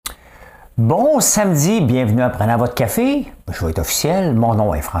Bon samedi, bienvenue à Prenant votre café. Je vais être officiel, mon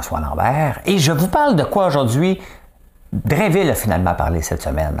nom est François Lambert et je vous parle de quoi aujourd'hui? Dreville a finalement parlé cette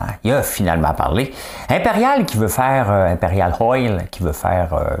semaine. Hein? Il a finalement parlé. Impérial qui veut faire, Imperial Oil qui veut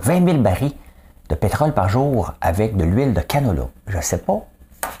faire 20 000 barils de pétrole par jour avec de l'huile de canola. Je ne sais pas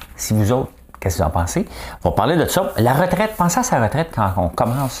si vous autres, qu'est-ce que vous en pensez? On va parler de ça. La retraite, pensez à sa retraite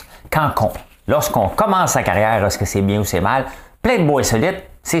lorsqu'on commence sa carrière, est-ce que c'est bien ou c'est mal? Plein de bois solides,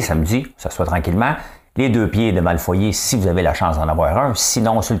 c'est samedi, ça se fait tranquillement. Les deux pieds devant le foyer si vous avez la chance d'en avoir un,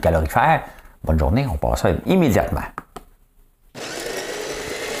 sinon sur le calorifère. Bonne journée, on passe ça immédiatement.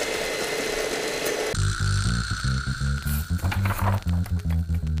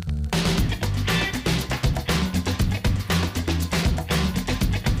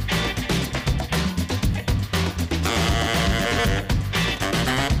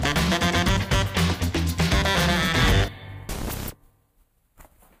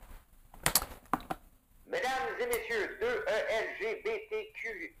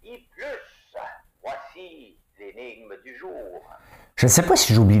 Je ne sais pas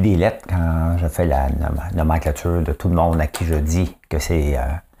si j'oublie des lettres quand je fais la nomenclature de tout le monde à qui je dis que c'est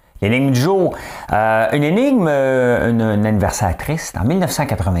l'énigme du jour. Une énigme, un anniversaire triste. En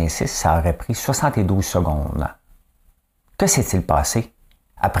 1986, ça aurait pris 72 secondes. Que s'est-il passé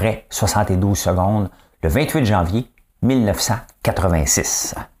après 72 secondes, le 28 janvier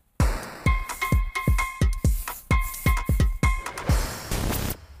 1986?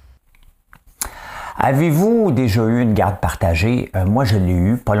 Avez-vous déjà eu une garde partagée? Moi, je l'ai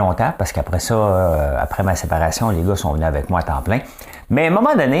eu pas longtemps parce qu'après ça, après ma séparation, les gars sont venus avec moi à temps plein. Mais à un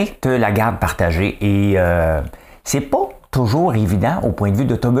moment donné, tu as la garde partagée et c'est pas toujours évident au point de vue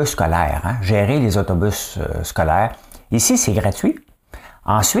d'autobus scolaire. Hein? Gérer les autobus scolaires. Ici, c'est gratuit.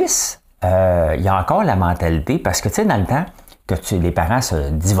 En Suisse, il y a encore la mentalité parce que tu sais, dans le temps que les parents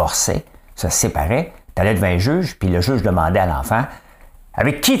se divorçaient, se séparaient, tu allais devant un juge, puis le juge demandait à l'enfant: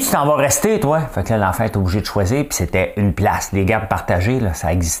 avec qui tu t'en vas rester, toi? Fait que là, l'enfant est obligé de choisir, puis c'était une place. Les gardes partagées, là, ça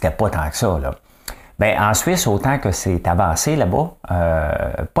n'existait pas tant que ça. Là. Bien, en Suisse, autant que c'est avancé là-bas,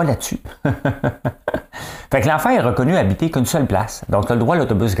 pas là-dessus. Fait que l'enfant est reconnu habiter qu'une seule place. Donc, tu as le droit à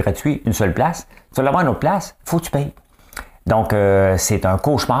l'autobus gratuit, une seule place. Tu veux l'avoir une autre place, il faut que tu payes. Donc, c'est un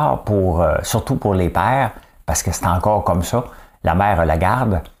cauchemar, surtout pour les pères, parce que c'est encore comme ça. La mère a la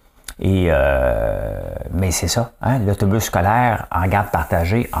garde. Mais c'est ça, hein, l'autobus scolaire en garde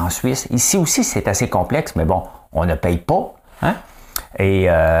partagée en Suisse. Ici aussi, c'est assez complexe, mais bon, on ne paye pas. Hein?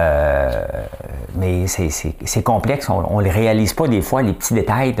 Mais c'est complexe, on ne réalise pas des fois, les petits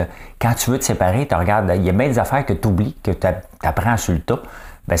détails. Quand tu veux te séparer, tu regardes, il y a bien des affaires que tu oublies, que tu apprends sur le tas.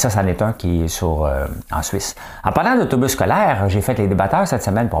 Bien ça, c'en est un qui est en Suisse. En parlant d'autobus scolaire, j'ai fait les débatteurs cette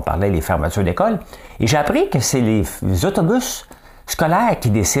semaine pour parler des fermetures d'école. Et j'ai appris que c'est les autobus scolaires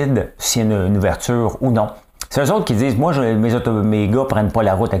qui décident s'il y a une ouverture ou non. C'est eux autres qui disent: moi, mes gars ne prennent pas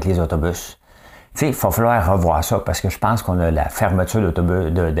la route avec les autobus. Tu sais, il va falloir revoir ça parce que je pense qu'on a la fermeture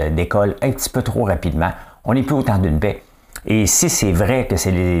d'école un petit peu trop rapidement. On n'est plus au temps d'une paix. Et si c'est vrai que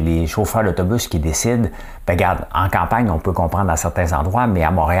c'est les chauffeurs d'autobus qui décident, ben regarde, en campagne, on peut comprendre dans certains endroits, mais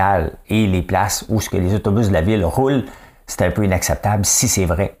à Montréal et les places où les autobus de la ville roulent, c'est un peu inacceptable si c'est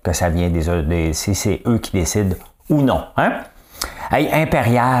vrai que ça vient si c'est eux qui décident ou non. Hein? Hey,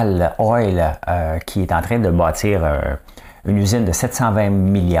 Imperial Oil, qui est en train de bâtir une usine de 720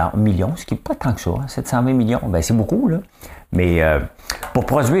 millions, ce qui n'est pas tant que ça, hein, 720 millions, ben c'est beaucoup, là. Mais pour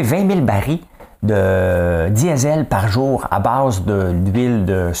produire 20 000 barils de diesel par jour à base de l'huile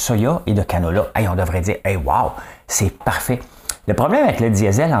de soya et de canola, hey, on devrait dire: hey, wow, c'est parfait. Le problème avec le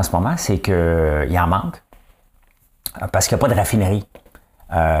diesel en ce moment, c'est qu'il en manque parce qu'il n'y a pas de raffinerie.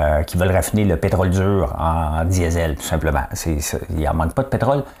 Qui veulent raffiner le pétrole dur en diesel, tout simplement. Il n'en manque pas de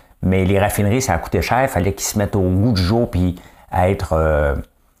pétrole, mais les raffineries, ça a coûté cher. Il fallait qu'ils se mettent au goût du jour puis à être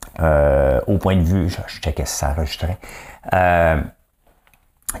au point de vue. Je checkais si ça enregistrait.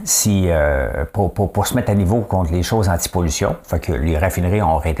 Pour se mettre à niveau contre les choses anti-pollution, fait que les raffineries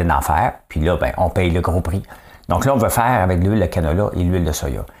ont arrêté d'en faire, puis là, ben, on paye le gros prix. Donc là, on veut faire avec l'huile de canola et l'huile de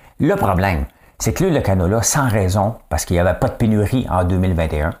soya. Le problème, c'est que l'huile de canola, sans raison, parce qu'il n'y avait pas de pénurie en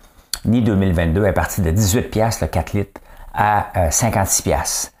 2021, ni 2022, est partie de 18 $ le 4 litres à 56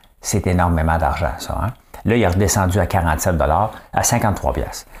 $. C'est énormément d'argent, ça. Hein? Là, il est redescendu à 47 $, à 53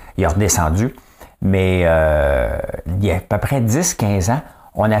 $. Il est redescendu, mais il y a à peu près 10-15 ans,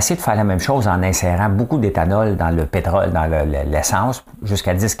 on a essayé de faire la même chose en insérant beaucoup d'éthanol dans le pétrole, dans l'essence,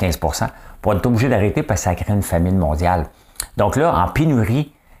 jusqu'à 10-15 %, pour être obligé d'arrêter parce que ça crée une famine mondiale. Donc là, en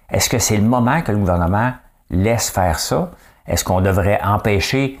pénurie, est-ce que c'est le moment que le gouvernement laisse faire ça? Est-ce qu'on devrait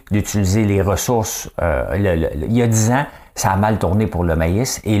empêcher d'utiliser les ressources? Il y a 10 ans, ça a mal tourné pour le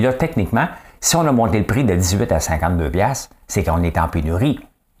maïs. Et là, techniquement, si on a monté le prix de 18 à 52 piastres, c'est qu'on est en pénurie.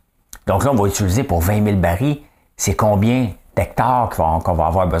 Donc là, on va utiliser pour 20 000 barils, c'est combien d'hectares qu'on va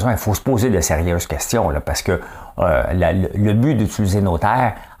avoir besoin? Il faut se poser de sérieuses questions, là, parce que le but d'utiliser nos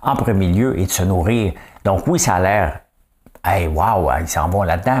terres, en premier lieu, est de se nourrir. Donc oui, ça a l'air, hey, wow, ils s'en vont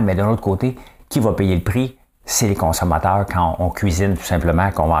là-dedans, mais de l'autre côté, qui va payer le prix? C'est les consommateurs quand on cuisine tout simplement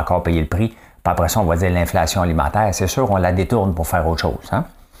qu'on va encore payer le prix. Puis après ça, on va dire l'inflation alimentaire. C'est sûr, on la détourne pour faire autre chose. Hein?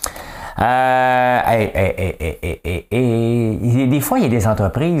 Des fois, il y a des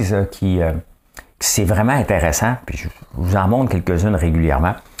entreprises qui c'est vraiment intéressant, puis je vous en montre quelques-unes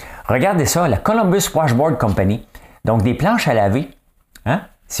régulièrement. Regardez ça, la Columbus Washboard Company. Donc, des planches à laver. Hein?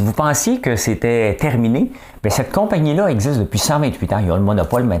 Si vous pensiez que c'était terminé, bien, cette compagnie-là existe depuis 128 ans. Ils ont le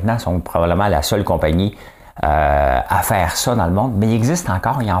monopole maintenant, ils sont probablement la seule compagnie à faire ça dans le monde. Mais il existe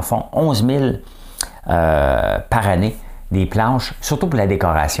encore, ils en font 11 000 par année, des planches, surtout pour la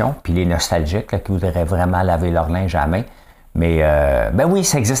décoration, puis les nostalgiques là, qui voudraient vraiment laver leur linge à la main. Mais ben oui,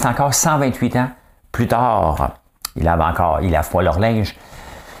 ça existe encore 128 ans plus tard. Ils lavent pas leur linge.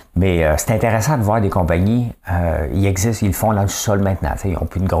 Mais c'est intéressant de voir des compagnies, ils existent, ils le font dans le sol maintenant. Ils n'ont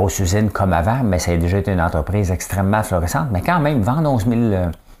plus une grosse usine comme avant, mais ça a déjà été une entreprise extrêmement florissante. Mais quand même, vendre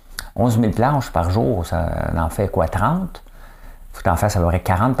 11 000 planches par jour, ça en fait quoi, 30? Il faut en faire, ça va être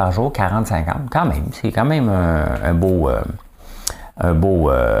 40 par jour, 40, 50. Quand même, c'est quand même un beau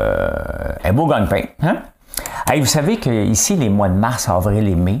gagne-pain. Hein? Hey, vous savez qu'ici, les mois de mars, avril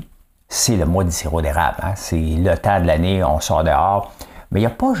et mai, c'est le mois du sirop d'érable. Hein? C'est le temps de l'année, on sort dehors. Mais il n'y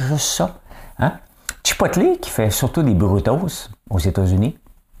a pas juste ça. Hein? Chipotle, qui fait surtout des burritos aux États-Unis,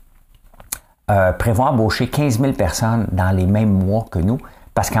 prévoit embaucher 15 000 personnes dans les mêmes mois que nous,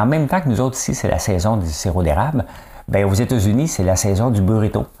 parce qu'en même temps que nous autres ici, c'est la saison du sirop d'érable, bien, aux États-Unis, c'est la saison du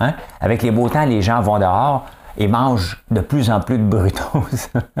burrito. Hein? Avec les beaux temps, les gens vont dehors et mangent de plus en plus de burritos.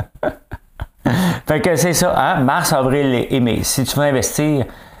 Fait que c'est ça, hein? Mars, avril et mai. Si tu veux investir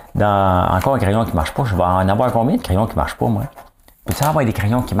dans encore un crayon qui ne marche pas, je vais en avoir combien de crayons qui ne marchent pas, moi? Peux-tu avoir des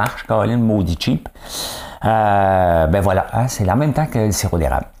crayons qui marchent, Caroline, maudit cheap? Ben voilà, hein, c'est en même temps que le sirop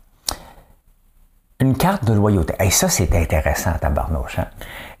d'érable. Une carte de loyauté. Et ça, c'est intéressant, tabarnouche. Hein?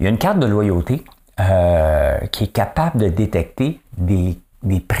 Il y a une carte de loyauté qui est capable de détecter des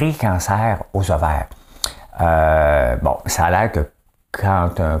pré-cancers aux ovaires. Bon, ça a l'air que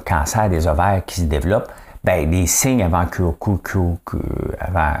quand un cancer des ovaires qui se développe, ben, des signes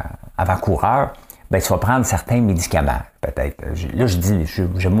avant-coureurs, ben, tu vas prendre certains médicaments, peut-être. Là, je dis,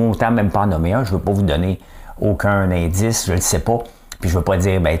 je m'autant même pas en nommer un, je ne veux pas vous donner aucun indice, je ne le sais pas. Puis je ne veux pas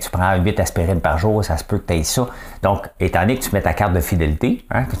dire, ben, tu prends 8 aspirines par jour, ça se peut que tu aies ça. Donc, étant donné que tu mets ta carte de fidélité,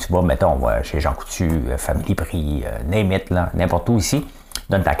 hein, que tu vas, mettons, chez Jean Coutu, Family Prix, name it, là, n'importe où ici,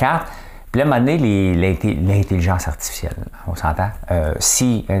 donne ta carte. Puis là, à un moment donné, l'intelligence artificielle, on s'entend? Parce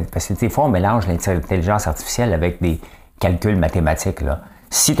que des fois, on mélange l'intelligence artificielle avec des calculs mathématiques, là.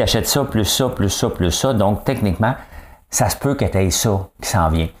 Si tu achètes ça, plus ça, plus ça, plus ça, donc techniquement, ça se peut que tu aies ça qui s'en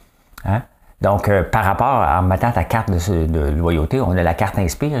vient. Hein? Donc, par rapport à en mettant ta carte de loyauté, on a la carte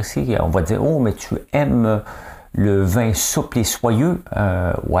Inspire ici, on va dire, oh, mais tu aimes le vin souple et soyeux.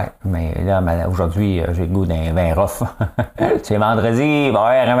 Ouais, mais là, aujourd'hui, j'ai le goût d'un vin rough. C'est vendredi, il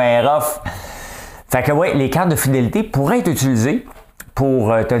va y avoir un vin rough. Fait que oui, les cartes de fidélité pourraient être utilisées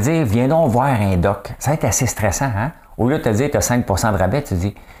pour te dire, viens donc voir un doc. Ça va être assez stressant, hein? Au lieu de te dire, tu as 5% de rabais, tu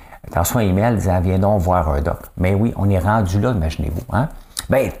dis, tu reçois un email disant, viens donc voir un doc. Mais oui, on est rendu là, imaginez-vous. Hein?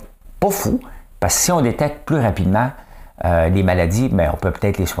 Bien, pas fou, parce que si on détecte plus rapidement les maladies, bien, on peut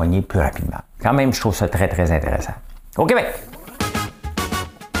peut-être les soigner plus rapidement. Quand même, je trouve ça très, très intéressant. Au Québec!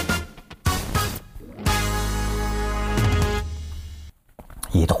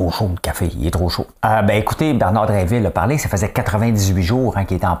 Il est trop chaud, le café, il est trop chaud. Ben écoutez, Bernard Drinville a parlé, ça faisait 98 jours hein,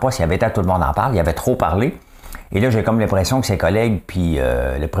 qu'il était en poste, il avait été à tout le monde en parle, il avait trop parlé. Et là, j'ai comme l'impression que ses collègues puis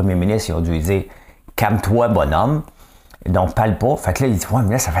le premier ministre, ils ont dû lui dire « Calme-toi, bonhomme ». Donc, parle pas. Fait que là, il dit « Ouais,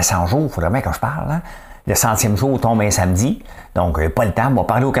 mais là, ça fait 100 jours, il faudrait bien que je parle. Hein? » Le 100e jour tombe un samedi. Donc, pas le temps, on va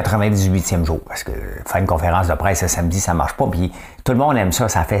parler au 98e jour. Parce que faire une conférence de presse le samedi, ça marche pas. Puis tout le monde aime ça,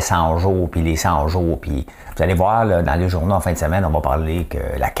 ça fait 100 jours, puis les 100 jours. Puis vous allez voir, là, dans les journaux en fin de semaine, on va parler que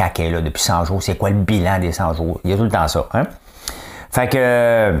la CAQ est là depuis 100 jours. C'est quoi le bilan des 100 jours? Il y a tout le temps ça. Hein? Fait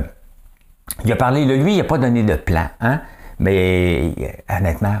que... il a parlé, là, lui, il n'a pas donné de plan, hein? Mais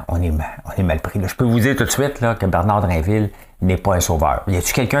honnêtement, on est mal pris. Là. Je peux vous dire tout de suite là, que Bernard Drinville n'est pas un sauveur. Y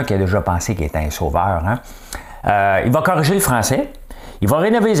a-t-il quelqu'un qui a déjà pensé qu'il était un sauveur? Hein? Il va corriger le français, il va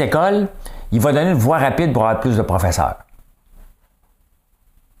rénover les écoles, il va donner une voie rapide pour avoir plus de professeurs.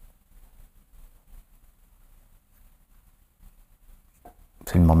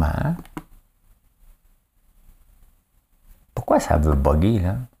 C'est le moment, hein? Pourquoi ça veut bugger,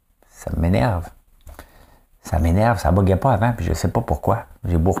 là? Ça m'énerve. Ça m'énerve, ça ne buguait pas avant, puis je ne sais pas pourquoi.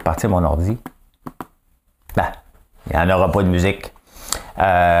 J'ai beau repartir mon ordi. Ben, il n'y en aura pas de musique.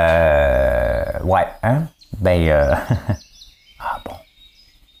 Ouais, hein? Ben, ah bon.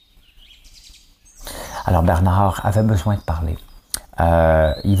 Alors, Bernard avait besoin de parler.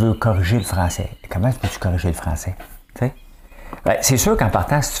 Il veut corriger le français. Comment peux-tu corriger le français? Tu sais? Ben, c'est sûr qu'en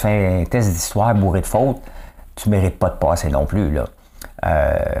partant, si tu fais un test d'histoire bourré de fautes, tu ne mérites pas de passer non plus, là.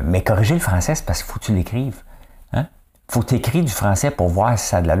 Mais corriger le français, c'est parce qu'il faut que tu l'écrives. Hein? Il faut que tu écrives du français pour voir si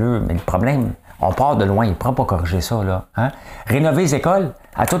ça a de l'allure. Mais le problème, on part de loin, il ne pourra pas corriger ça, là. Hein? Rénover les écoles,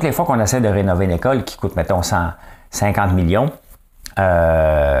 à toutes les fois qu'on essaie de rénover une école qui coûte, mettons, 150 millions,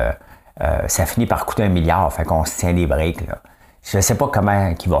 ça finit par coûter 1 milliard, fait qu'on se tient des briques, là. Je ne sais pas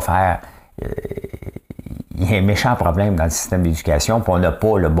comment il va faire. Il y a un méchant problème dans le système d'éducation, puis on n'a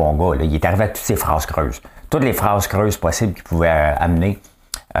pas le bon gars, là. Il est arrivé à toutes ces phrases creuses. Toutes les phrases creuses possibles qu'il pouvait amener.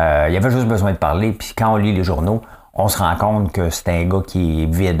 Il y avait juste besoin de parler, puis quand on lit les journaux, on se rend compte que c'est un gars qui est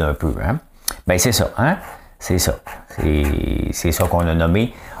vide un peu. Hein? Ben c'est ça, hein? C'est ça. C'est ça qu'on a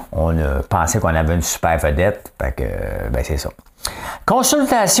nommé. On a pensé qu'on avait une super vedette, fait que, ben c'est ça.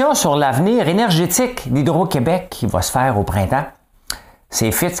 Consultation sur l'avenir énergétique d'Hydro-Québec qui va se faire au printemps.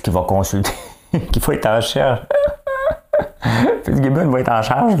 C'est Fitz qui va consulter, qui va être en charge. Fitzgibbon va être en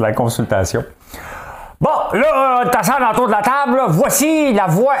charge de la consultation. Bon, là, t'asseoir dans le tour de la table, là, voici la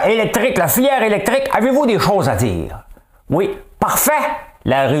voie électrique, la filière électrique. Avez-vous des choses à dire? Oui, parfait,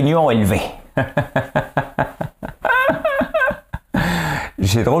 la réunion est levée.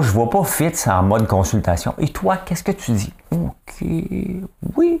 C'est drôle, je vois pas Fitz en mode consultation. Et toi, qu'est-ce que tu dis? OK,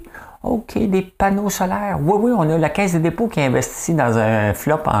 oui, OK, des panneaux solaires. Oui, oui, on a la Caisse de dépôt qui investit dans un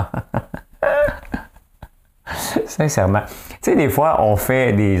flop en... Sincèrement. Tu sais, des fois, on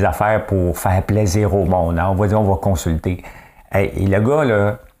fait des affaires pour faire plaisir au monde. Hein? On va dire, on va consulter. Hey, et le gars,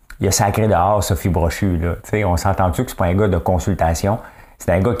 là, il a sacré dehors Sophie Brochu. Là. Tu sais, on s'entend-tu que c'est pas un gars de consultation?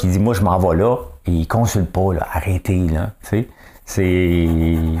 C'est un gars qui dit, moi, je m'en vais là, et il consulte pas. Là. Arrêtez, là. Tu sais, c'est...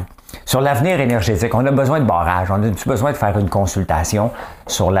 Sur l'avenir énergétique, on a besoin de barrage. On a besoin de faire une consultation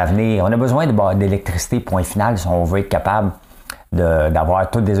sur l'avenir. On a besoin d'électricité, point final, si on veut être capable d'avoir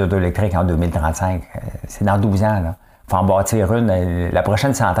toutes des autos électriques en 2035. C'est dans 12 ans. Il faut en bâtir une. La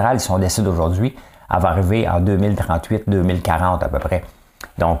prochaine centrale, si on décide aujourd'hui, elle va arriver en 2038-2040 à peu près.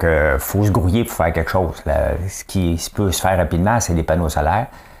 Donc, il faut se grouiller pour faire quelque chose. Ce qui peut se faire rapidement, c'est les panneaux solaires.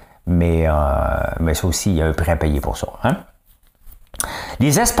 Mais ça aussi, il y a un prix à payer pour ça. Hein?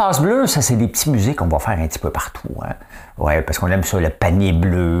 Les espaces bleus, ça, c'est des petits musées qu'on va faire un petit peu partout. Hein? Ouais, parce qu'on aime ça, le panier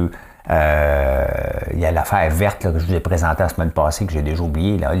bleu. Il y a l'affaire verte là, que je vous ai présentée la semaine passée, que j'ai déjà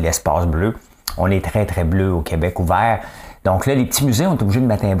oublié, l'espace bleu. On est très, très bleu au Québec ouvert. Donc là, les petits musées ont été obligés de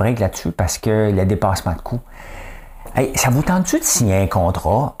mettre un break là-dessus parce que le dépassement de coûts. Hey, ça vous tente-tu de signer un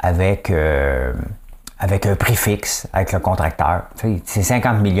contrat avec un prix fixe avec le contracteur? Tu sais, c'est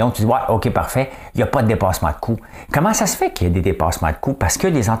 50 millions, tu dis, ouais, OK, parfait, il n'y a pas de dépassement de coûts. Comment ça se fait qu'il y ait des dépassements de coûts? Parce que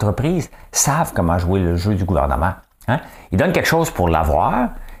les entreprises savent comment jouer le jeu du gouvernement. Hein? Ils donnent quelque chose pour l'avoir.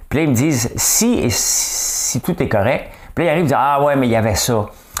 Puis là, ils me disent, si tout est correct, puis là, ils arrivent et disent, ah ouais, mais il y avait ça.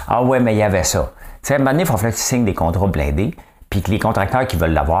 Ah ouais, mais il y avait ça. Tu sais, à un moment donné, il faut que tu signes des contrats blindés, puis que les contracteurs qui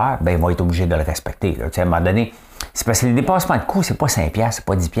veulent l'avoir, ben, ils vont être obligés de le respecter. Là. Tu sais, à un moment donné, c'est parce que les dépassements de coûts, c'est pas 5$, c'est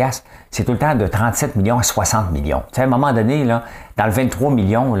pas 10$, c'est tout le temps de 37 millions à 60 millions. Tu sais, à un moment donné, là, dans le 23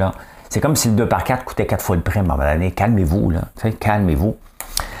 millions, là, c'est comme si le 2x4 coûtait 4 fois le prix à un moment donné. Calmez-vous, là. Tu sais, calmez-vous.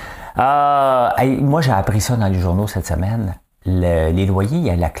 Moi, j'ai appris ça dans les journaux cette semaine. Les loyers, il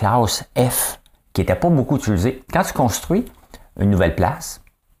y a la classe F qui n'était pas beaucoup utilisée. Quand tu construis une nouvelle place,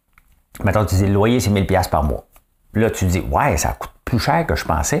 maintenant tu dis le loyer c'est 1000$ par mois. Là, tu dis, ouais, ça coûte plus cher que je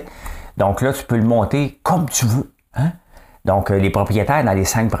pensais. Donc là, tu peux le monter comme tu veux. Hein? Donc, les propriétaires, dans les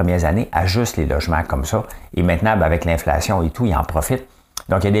 5 premières années, ajustent les logements comme ça. Et maintenant, ben, avec l'inflation et tout, ils en profitent.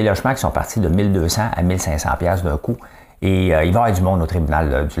 Donc, il y a des logements qui sont partis de 1200 à 1500$ d'un coup. Et il va y avoir du monde au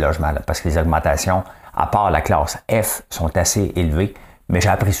tribunal du logement, là, parce que les augmentations, à part la classe F, sont assez élevées. Mais j'ai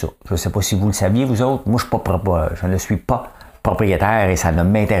appris ça. Je ne sais pas si vous le saviez, vous autres. Moi, je ne suis pas propriétaire et ça ne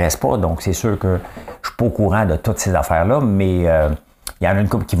m'intéresse pas. Donc, c'est sûr que je ne suis pas au courant de toutes ces affaires-là. Mais il y en a une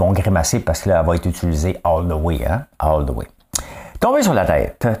couple qui vont grimacer parce que là, elle va être utilisée all the way. Hein? All the way. Tomber sur la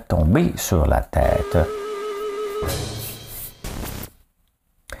tête. Tomber sur la tête.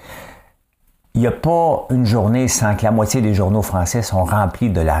 Il n'y a pas une journée sans que la moitié des journaux français sont remplis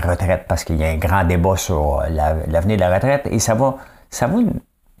de la retraite parce qu'il y a un grand débat sur l'avenir de la retraite et ça va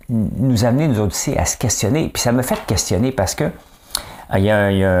nous amener, nous autres aussi, à se questionner. Puis ça me fait questionner parce que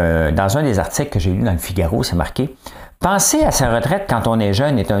dans un des articles que j'ai lu dans le Figaro, c'est marqué « Penser à sa retraite quand on est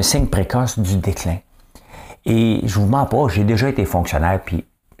jeune est un signe précoce du déclin ». Et je vous mens pas, j'ai déjà été fonctionnaire, puis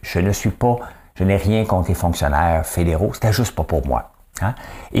je n'ai rien contre les fonctionnaires fédéraux, c'était juste pas pour moi. Hein?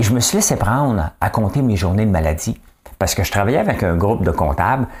 Et je me suis laissé prendre à compter mes journées de maladie, parce que je travaillais avec un groupe de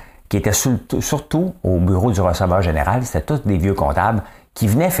comptables qui étaient surtout au bureau du receveur général, c'était tous des vieux comptables qui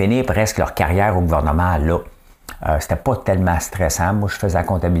venaient finir presque leur carrière au gouvernement là. C'était pas tellement stressant. Moi, je faisais la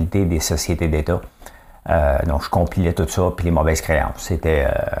comptabilité des sociétés d'État. Donc, je compilais tout ça, puis les mauvaises créances. C'était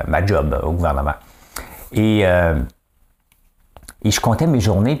ma job au gouvernement. Et je comptais mes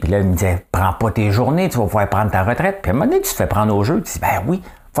journées, puis là, il me disait, prends pas tes journées, tu vas pouvoir prendre ta retraite. Puis à un moment donné, tu te fais prendre au jeu, tu dis, ben oui,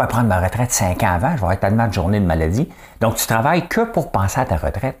 il faut prendre ma retraite 5 ans avant, je vais avoir tellement de journées de maladie. Donc, tu travailles que pour penser à ta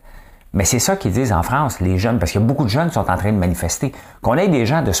retraite. Mais c'est ça qu'ils disent en France, les jeunes, parce qu'il y a beaucoup de jeunes qui sont en train de manifester. Qu'on ait des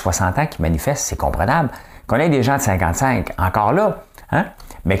gens de 60 ans qui manifestent, c'est comprenable. Qu'on ait des gens de 55, encore là, hein?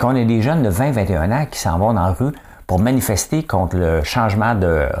 Mais qu'on ait des jeunes de 20-21 ans qui s'en vont dans la rue pour manifester contre le changement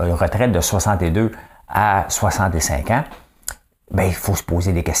de retraite de 62 à 65 ans, bien, il faut se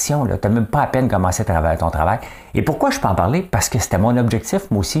poser des questions. Tu n'as même pas à peine commencé à travailler ton travail. Et pourquoi je peux en parler? Parce que c'était mon objectif,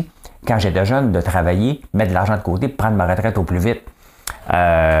 moi aussi, quand j'étais jeune, de travailler, mettre de l'argent de côté, de prendre ma retraite au plus vite.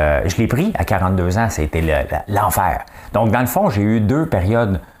 Je l'ai pris à 42 ans, c'était l'enfer. Donc, dans le fond, j'ai eu 2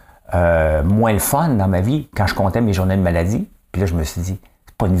 périodes moins le fun dans ma vie quand je comptais mes journées de maladie. Puis là, je me suis dit,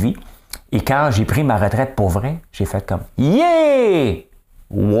 c'est pas une vie. Et quand j'ai pris ma retraite pour vrai, j'ai fait comme yeah!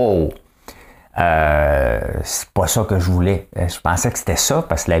 Wow! C'est pas ça que je voulais. Je pensais que c'était ça,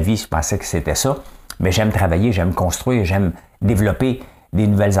 parce que la vie, je pensais que c'était ça. Mais j'aime travailler, j'aime construire, j'aime développer des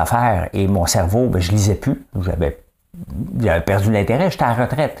nouvelles affaires. Et mon cerveau, ben, je lisais plus. J'avais perdu l'intérêt, j'étais à la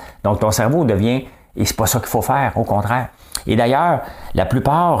retraite. Donc, ton cerveau devient... Et c'est pas ça qu'il faut faire, au contraire. Et d'ailleurs, la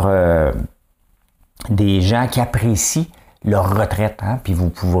plupart des gens qui apprécient leur retraite, hein, puis vous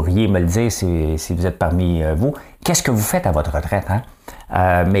pourriez me le dire si vous êtes parmi vous, qu'est-ce que vous faites à votre retraite?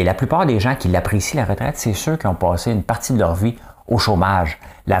 Hein? Mais la plupart des gens qui l'apprécient, la retraite, c'est ceux qui ont passé une partie de leur vie au chômage.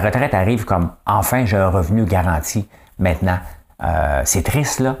 La retraite arrive comme « enfin, j'ai un revenu garanti maintenant ». C'est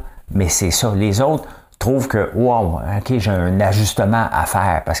triste, là, mais c'est ça. Les autres trouvent que « wow, OK, j'ai un ajustement à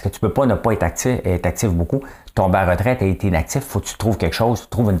faire » parce que tu ne peux pas ne pas être actif beaucoup. Tomber à retraite et être inactif, il faut que tu trouves quelque chose, tu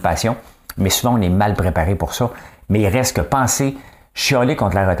trouves une passion. Mais souvent, on est mal préparé pour ça. Mais il reste que penser, chialer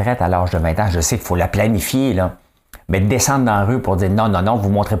contre la retraite à l'âge de 20 ans, je sais qu'il faut la planifier, là. Mais descendre dans la rue pour dire non, vous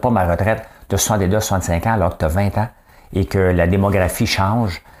ne montrez pas ma retraite de 62, 65 ans alors que tu as 20 ans et que la démographie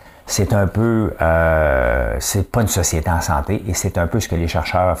change, c'est un peu, c'est pas une société en santé et c'est un peu ce que les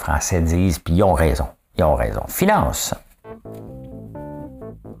chercheurs français disent, puis ils ont raison. Ils ont raison. Finance.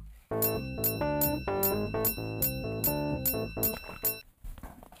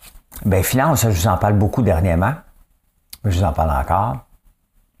 Bien, finance, je vous en parle beaucoup dernièrement. Je vous en parle encore.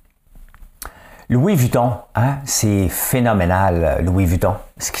 Louis Vuitton, hein, c'est phénoménal, Louis Vuitton,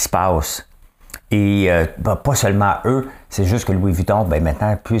 ce qui se passe. Et pas seulement eux, c'est juste que Louis Vuitton, ben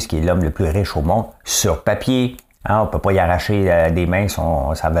maintenant, puisqu'il est l'homme le plus riche au monde, sur papier, hein, on ne peut pas y arracher des mains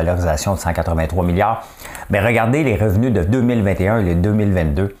sa valorisation de 183 milliards. Mais regardez les revenus de 2021 et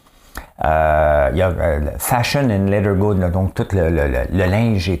 2022. Il y a Fashion and Leather Goods, donc tout le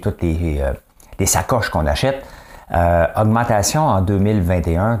linge et toutes les sacoches qu'on achète. Augmentation en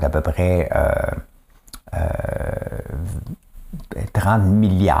 2021 d'à peu près 30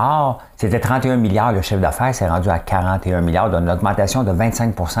 milliards. C'était 31 milliards le chiffre d'affaires, c'est rendu à 41 milliards, donc une augmentation de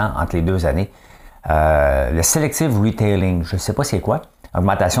 25% entre les 2 années. Le Selective Retailing, je ne sais pas c'est quoi,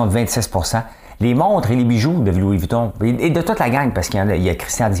 augmentation de 26%. Les montres et les bijoux de Louis Vuitton, et de toute la gang, parce qu'il y a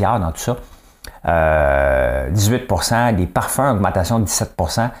Christian Dior dans tout ça, 18%, les parfums, augmentation de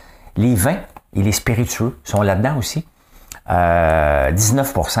 17%, les vins et les spiritueux sont là-dedans aussi,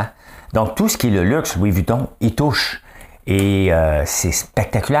 19%. Donc, tout ce qui est le luxe, Louis Vuitton, il touche. Et c'est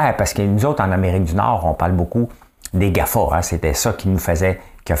spectaculaire parce que nous autres, en Amérique du Nord, on parle beaucoup des GAFA. Hein, c'était ça qui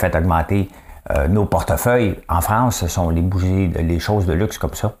a fait augmenter nos portefeuilles. En France, ce sont les bougies, les choses de luxe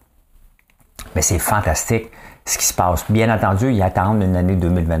comme ça. Mais c'est fantastique ce qui se passe. Bien entendu, ils attendent une année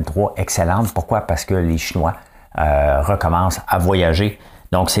 2023 excellente. Pourquoi? Parce que les Chinois recommencent à voyager.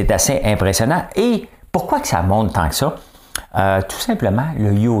 Donc, c'est assez impressionnant. Et pourquoi que ça monte tant que ça? Tout simplement,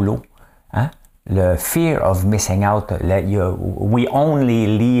 le YOLO. Hein? Le fear of missing out. We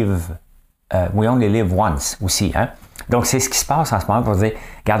only live once aussi. Hein? Donc, c'est ce qui se passe en ce moment pour dire,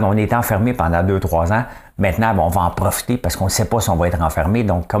 regarde, on est enfermé pendant 2-3 ans. Maintenant, on va en profiter parce qu'on ne sait pas si on va être enfermé.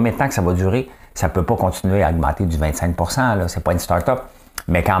 Donc, combien de temps que ça va durer? Ça ne peut pas continuer à augmenter du 25%. Ce n'est pas une start-up.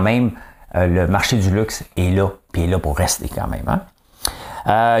 Mais quand même, le marché du luxe est là, puis est là pour rester quand même. Hein?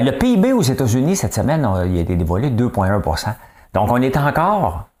 Le PIB aux États-Unis, cette semaine, il a été dévoilé 2,1%. Donc, on est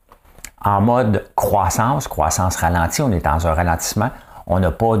encore en mode croissance ralentie. On est dans un ralentissement. on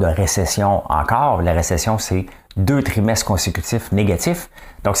n'a pas de récession encore. La récession, c'est 2 trimestres consécutifs négatifs.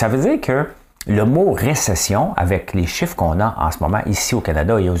 Donc, ça veut dire que le mot récession, avec les chiffres qu'on a en ce moment ici au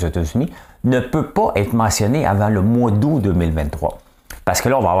Canada et aux États-Unis, ne peut pas être mentionné avant le mois d'août 2023. Parce que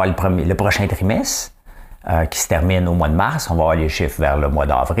là, on va avoir le prochain trimestre qui se termine au mois de mars. On va avoir les chiffres vers le mois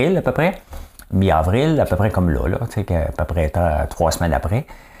d'avril à peu près. Mi-avril, à peu près comme là tu sais, à peu près 3 semaines après.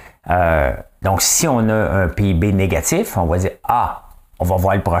 Donc, si on a un PIB négatif, on va dire, on va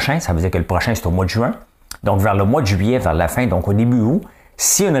voir le prochain. Ça veut dire que le prochain, c'est au mois de juin. Donc, vers le mois de juillet, vers la fin, donc au début août,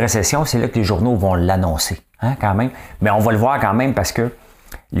 s'il y a une récession, c'est là que les journaux vont l'annoncer, quand même. Mais on va le voir quand même parce que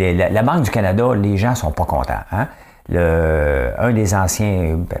la Banque du Canada, les gens ne sont pas contents. Un des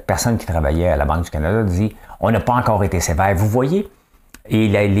anciens personnes qui travaillaient à la Banque du Canada dit, on n'a pas encore été sévère. Vous voyez? Et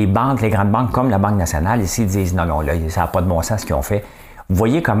les banques, les grandes banques comme la Banque nationale, ici, disent, non, là, ça n'a pas de bon sens ce qu'ils ont fait. Vous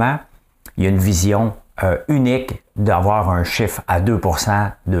voyez comment il y a une vision unique d'avoir un chiffre à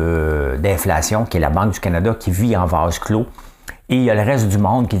 2% d'inflation, qui est la Banque du Canada, qui vit en vase clos. Et il y a le reste du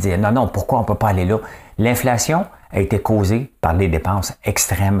monde qui dit, non, pourquoi on ne peut pas aller là? L'inflation a été causée par les dépenses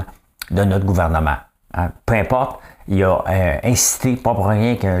extrêmes de notre gouvernement. Peu importe, il a incité, pas pour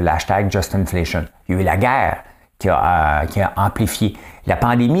rien que l'hashtag Just Inflation. Il y a eu la guerre qui a amplifié. La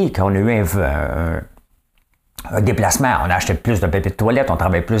pandémie, quand on a eu un déplacement, on a acheté plus de papier de toilette, on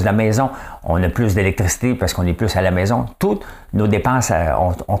travaille plus de la maison, on a plus d'électricité parce qu'on est plus à la maison. Toutes nos dépenses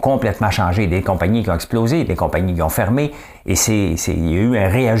ont complètement changé. Des compagnies qui ont explosé, des compagnies qui ont fermé, et il y a eu un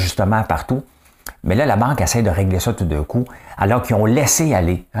réajustement partout. Mais là, la banque essaie de régler ça tout d'un coup, alors qu'ils ont laissé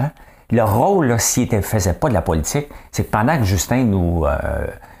aller. Leur rôle, s'ils ne faisaient pas de la politique, c'est que pendant que Justin nous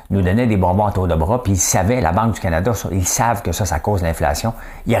donnait des bonbons à tour de bras, puis ils savaient, la Banque du Canada, ils savent que ça cause l'inflation.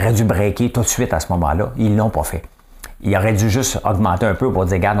 Ils auraient dû breaker tout de suite à ce moment-là. Ils ne l'ont pas fait. Ils auraient dû juste augmenter un peu pour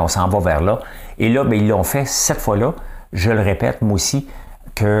dire, regarde, on s'en va vers là. Et là, ils l'ont fait cette fois-là. Je le répète, moi aussi,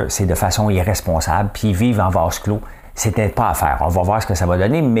 que c'est de façon irresponsable, puis ils vivent en vase clos. C'était pas à faire. On va voir ce que ça va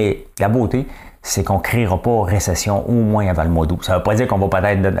donner, mais la beauté, c'est qu'on ne créera pas récession au moins avant le mois d'août. Ça ne veut pas dire qu'on va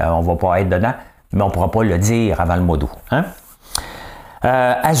pas être dedans, mais on ne pourra pas le dire avant le mois d'août.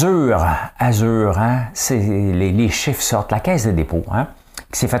 Azur, les chiffres sortent. La Caisse de dépôt,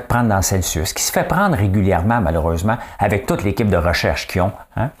 qui s'est fait prendre dans Celsius, qui se fait prendre régulièrement, malheureusement, avec toute l'équipe de recherche qu'ils ont.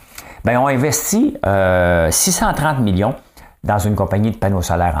 On investi 630 millions dans une compagnie de panneaux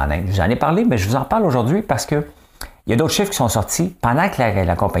solaires en Inde. Je vous en ai parlé, mais je vous en parle aujourd'hui parce que il y a d'autres chiffres qui sont sortis. Pendant que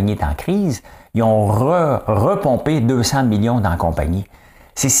la compagnie est en crise, ils ont repompé 200 millions dans la compagnie.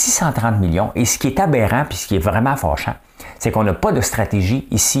 C'est 630 millions. Et ce qui est aberrant, puis ce qui est vraiment fâchant, c'est qu'on n'a pas de stratégie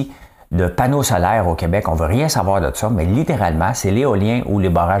ici de panneaux solaires au Québec. On ne veut rien savoir de ça, mais littéralement, c'est l'éolien ou les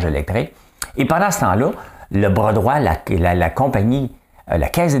barrages électriques. Et pendant ce temps-là, le bras droit, la compagnie, la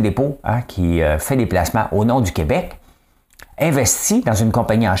Caisse de dépôt, qui fait des placements au nom du Québec, investit dans une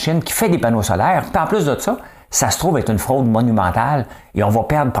compagnie en Chine qui fait des panneaux solaires. Puis en plus de ça, ça se trouve être une fraude monumentale et on va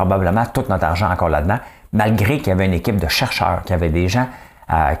perdre probablement tout notre argent encore là-dedans, malgré qu'il y avait une équipe de chercheurs, qu'il y avait des gens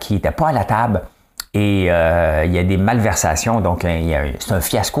qui n'étaient pas à la table et il y a des malversations, donc c'est un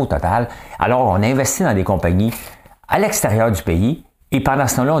fiasco total. Alors, on investit dans des compagnies à l'extérieur du pays et pendant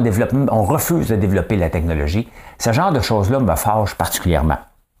ce temps-là, on refuse de développer la technologie. Ce genre de choses-là me fâche particulièrement.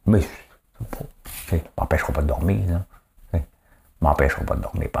 Mais ça m'empêchera pas de dormir, là. M'empêchera pas de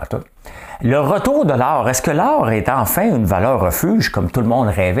dormir, pas tout. Le retour de l'or. Est-ce que l'or est enfin une valeur refuge, comme tout le monde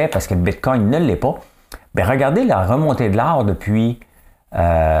rêvait, parce que le Bitcoin ne l'est pas? Regardez la remontée de l'or depuis,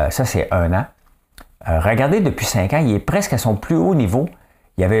 ça c'est 1 an. Regardez depuis 5 ans, il est presque à son plus haut niveau.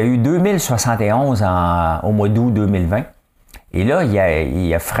 Il y avait eu 2071 au mois d'août 2020. Et là,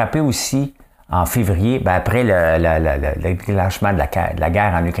 il a frappé aussi en février, après le déclenchement de la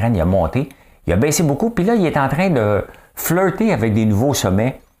guerre en Ukraine, il a monté. Il a baissé beaucoup, puis là, il est en train de flirter avec des nouveaux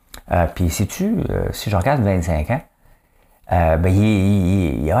sommets. Puis si je regarde 25 ans,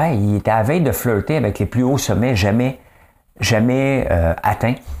 il était à la veille de flirter avec les plus hauts sommets jamais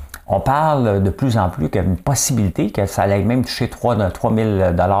atteints. On parle de plus en plus qu'il y a une possibilité que ça allait même toucher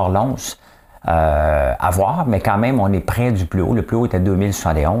 3000 $ l'once à voir, mais quand même, on est près du plus haut. Le plus haut est à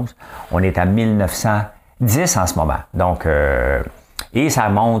 2071. On est à 1910 en ce moment. Donc, et ça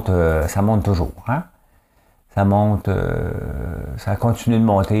monte toujours. Ça monte, ça continue de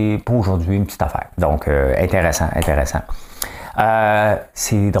monter pour aujourd'hui, une petite affaire. Donc, intéressant.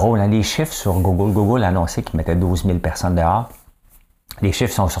 C'est drôle, les chiffres sur Google. Google a annoncé qu'ils mettaient 12 000 personnes dehors. Les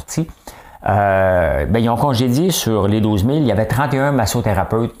chiffres sont sortis. Ils ont congédié sur les 12 000, il y avait 31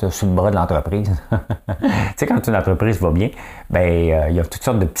 massothérapeutes sur le bras de l'entreprise. Tu sais, quand une entreprise va bien, il y a toutes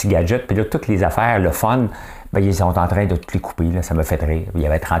sortes de petits gadgets, puis là, toutes les affaires, le fun, ils sont en train de toutes les couper, là, ça me fait rire. Il y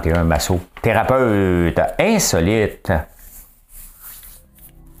avait 31 massothérapeutes, insolite.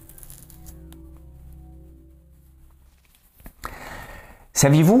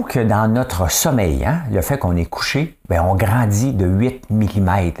 Saviez-vous que dans notre sommeil, hein, le fait qu'on est couché, bien, on grandit de 8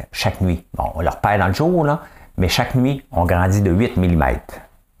 mm chaque nuit. Bon, on le repère dans le jour, là, mais chaque nuit, on grandit de 8 mm.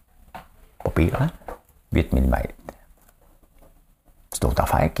 Pas pire, hein? 8 mm. C'est d'autres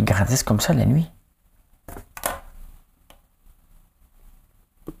affaires qui grandissent comme ça la nuit.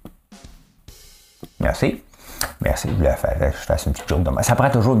 Merci. Merci. Je fasse une petite joke de mon... Ça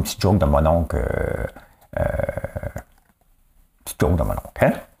prend toujours une petite joke de mon oncle. Petite joke de mon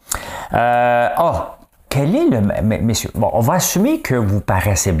oncle. Hein? Quel est le... Messieurs, bon, on va assumer que vous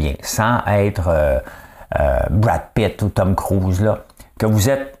paraissez bien, sans être Brad Pitt ou Tom Cruise, là, que vous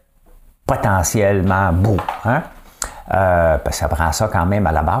êtes potentiellement beau. Hein? Parce que ça prend ça quand même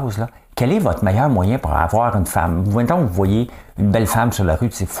à la base. Là. Quel est votre meilleur moyen pour avoir une femme? Maintenant, vous voyez une belle femme sur la rue,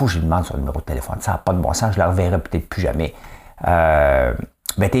 c'est fou, je lui demande son numéro de téléphone. Ça n'a pas de bon sens, je ne la reverrai peut-être plus jamais.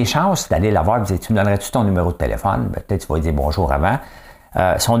 Tes chances d'aller la voir, tu me donnerais-tu ton numéro de téléphone? Peut-être tu vas lui dire bonjour avant.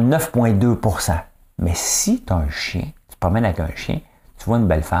 Sont 9,2 %. Mais si tu as un chien, tu te promènes avec un chien, tu vois une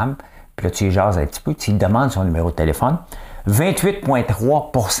belle femme, puis là tu y jases un petit peu, tu lui demandes son numéro de téléphone,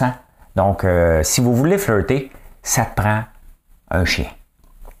 28,3 %. Donc, si vous voulez flirter, ça te prend un chien.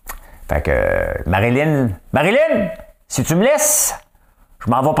 Fait que, Marilyn, si tu me laisses, je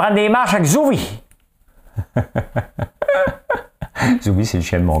m'en vais prendre des marches avec Zouvi. Zouvi, c'est le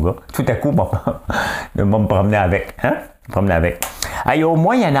chien de mon gars. Tout à coup, je vais me promener avec. Hein? Hey, au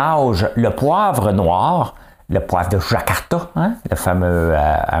Moyen-Âge, le poivre noir, le poivre de Jakarta, hein? Le fameux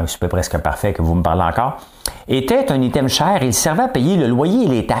un super presque parfait que vous me parlez encore, était un item cher et il servait à payer le loyer et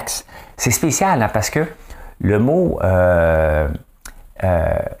les taxes. C'est spécial, hein, parce que le mot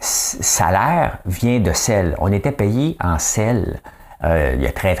salaire vient de sel. On était payé en sel il y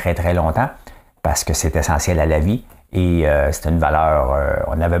a très, très, très longtemps parce que c'est essentiel à la vie et c'était une valeur,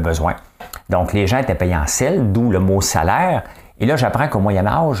 on avait besoin. Donc, les gens étaient payés en sel, d'où le mot salaire. Et là, j'apprends qu'au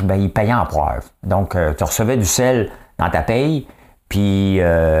Moyen-Âge, ben, ils payaient en poivre. Donc, tu recevais du sel dans ta paye, puis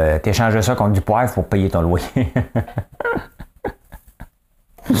tu échangeais ça contre du poivre pour payer ton loyer.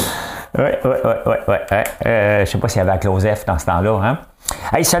 Oui. Je ne sais pas s'il y avait la clause F dans ce temps-là. Hein?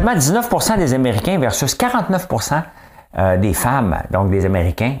 Hey, seulement 19 % des Américains versus 49 % des femmes, donc des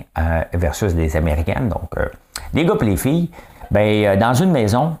Américains versus des Américaines, donc les gars et les filles, ben, dans une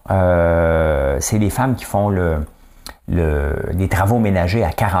maison, c'est les femmes qui font les travaux ménagers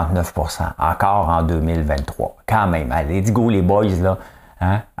à 49 % encore en 2023. Quand même, allez, go les boys, là,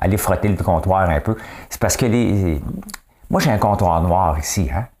 hein? Allez frotter le comptoir un peu. C'est parce que moi, j'ai un comptoir noir ici,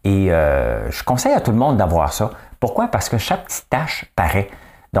 hein? Et je conseille à tout le monde d'avoir ça. Pourquoi? Parce que chaque petite tache paraît.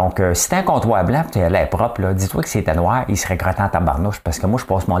 Donc, si t'as un comptoir blanc et tu as l'air propre, là, dis-toi que si c'était noir, il serait grattant en tabarnouche parce que moi, je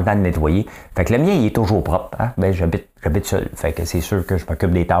passe mon temps de nettoyer. Fait que le mien, il est toujours propre. Hein? Ben, j'habite seul. Fait que c'est sûr que je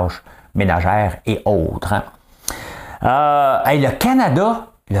m'occupe des tâches ménagères et autres. Hein? Le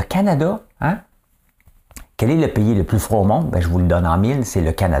Canada, hein? Quel est le pays le plus froid au monde? Ben, je vous le donne en mille, c'est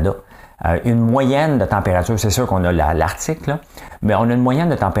le Canada. Une moyenne de température, c'est sûr qu'on a l'Arctique, là, mais on a une moyenne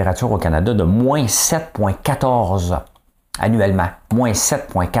de température au Canada de moins 7,14 annuellement. Moins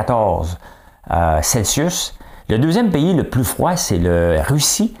 7,14 Celsius. Le deuxième pays le plus froid, c'est la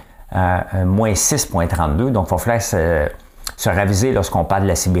Russie, moins 6,32. Donc, il va falloir se raviser lorsqu'on parle de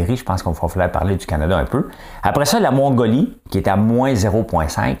la Sibérie. Je pense qu'il va falloir parler du Canada un peu. Après ça, la Mongolie, qui est à moins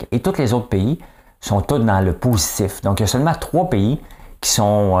 0,5. Et tous les autres pays sont tous dans le positif. Donc, il y a seulement 3 pays qui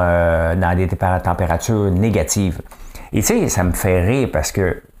sont dans des températures négatives. Et tu sais, ça me fait rire parce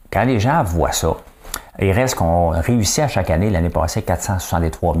que quand les gens voient ça, il reste qu'on réussit à chaque année, l'année passée,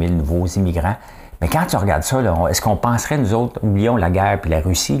 463 000 nouveaux immigrants. Mais quand tu regardes ça, là, est-ce qu'on penserait, nous autres, oublions la guerre puis la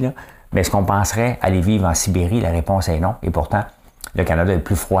Russie, là, mais est-ce qu'on penserait aller vivre en Sibérie? La réponse est non. Et pourtant, le Canada est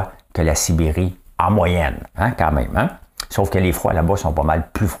plus froid que la Sibérie en moyenne, hein, quand même. Hein? Sauf que les froids là-bas sont pas mal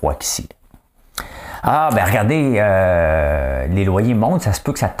plus froids qu'ici. Regardez, les loyers montent, ça se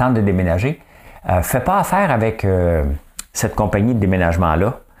peut que ça te tente de déménager. Fais pas affaire avec cette compagnie de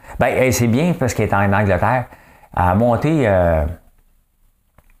déménagement-là. Ben, c'est bien parce qu'elle est en Angleterre. À monter,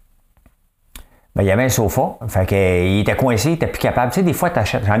 il y avait un sofa. Fait qu'il était coincé, il était plus capable. Tu sais, des fois,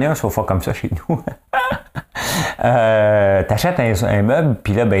 t'achètes, j'en ai un sofa comme ça chez nous. T'achètes un meuble,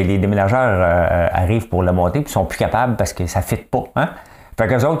 puis là, ben, les déménageurs arrivent pour le monter, puis ils sont plus capables parce que ça ne fit pas. Hein? Fait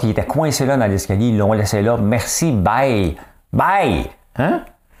qu'eux autres, ils étaient coincés là dans l'escalier, ils l'ont laissé là. Merci, bye. Bye! Hein?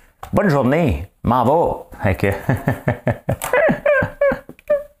 Bonne journée, m'en va. Fait que...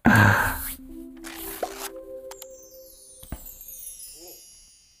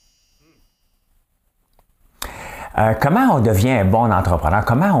 comment on devient un bon entrepreneur?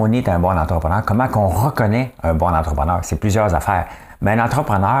 Comment on est un bon entrepreneur? Comment on reconnaît un bon entrepreneur? C'est plusieurs affaires. Mais un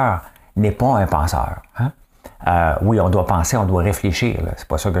entrepreneur n'est pas un penseur. Hein? Oui, on doit penser, on doit réfléchir, c'est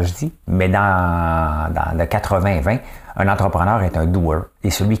pas ça que je dis, mais dans le 80-20, un entrepreneur est un doer, et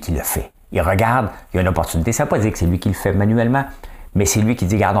celui qui le fait. Il regarde, il y a une opportunité, ça ne veut pas dire que c'est lui qui le fait manuellement, mais c'est lui qui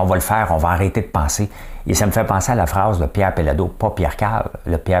dit, regarde, on va le faire, on va arrêter de penser. Et ça me fait penser à la phrase de Pierre Pellado, pas Pierre Carl,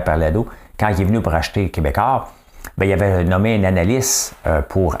 le Pierre Pellado, quand il est venu pour acheter Québécois, ben, il avait nommé un analyste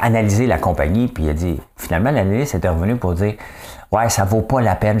pour analyser la compagnie, puis il a dit, finalement, l'analyste était revenu pour dire, ouais, ça vaut pas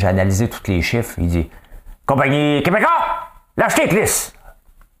la peine, j'ai analysé tous les chiffres. Il dit, compagnie Québécois, l'achetez Clis!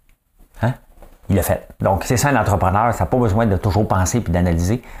 Hein? Il l'a fait. Donc, c'est ça un entrepreneur, ça n'a pas besoin de toujours penser puis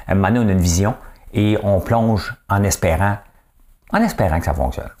d'analyser. À un moment donné, on a une vision et on plonge en espérant que ça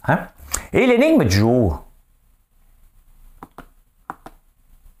fonctionne. Hein? Et l'énigme du jour.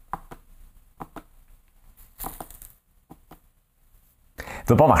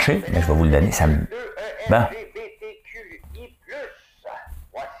 Ça ne veut pas marcher, mais je vais vous le donner. Ça me... Bon.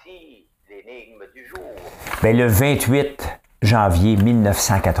 Voici l'énigme du jour. Bien, le 28 janvier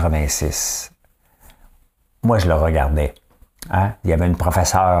 1986, moi, je le regardais. Hein? Il y avait une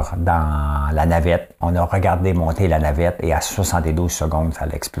professeure dans la navette. On a regardé monter la navette et à 72 secondes, ça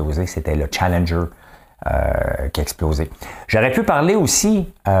allait exploser. C'était le Challenger qui a explosé. J'aurais pu parler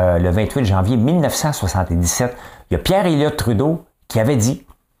aussi, le 28 janvier 1977, il y a Pierre-Éliott Trudeau qui avait dit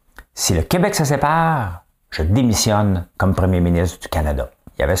 « Si le Québec se sépare, je démissionne comme premier ministre du Canada. »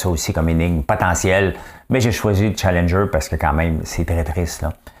 Il y avait ça aussi comme énigme potentielle, mais j'ai choisi le Challenger parce que quand même, c'est très triste.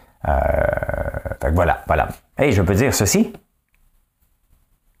 Là. Fait que voilà. Hey, je peux dire ceci.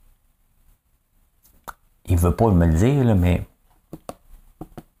 Il ne veut pas me le dire, là, mais...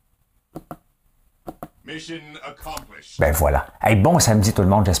 Ben voilà. Hey, bon samedi tout le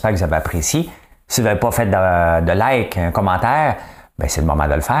monde, j'espère que vous avez apprécié. Si vous n'avez pas fait de like, un commentaire, ben c'est le moment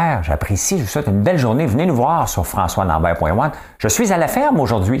de le faire. J'apprécie, je vous souhaite une belle journée. Venez nous voir sur françoislambert.one. Je suis à la ferme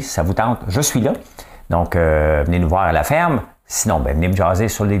aujourd'hui, si ça vous tente. Je suis là. Donc, venez nous voir à la ferme. Sinon, ben, venez me jaser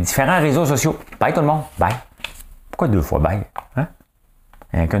sur les différents réseaux sociaux. Bye tout le monde. Bye. Pourquoi 2 fois bye? Hein?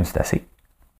 Un qu'une, c'est assez.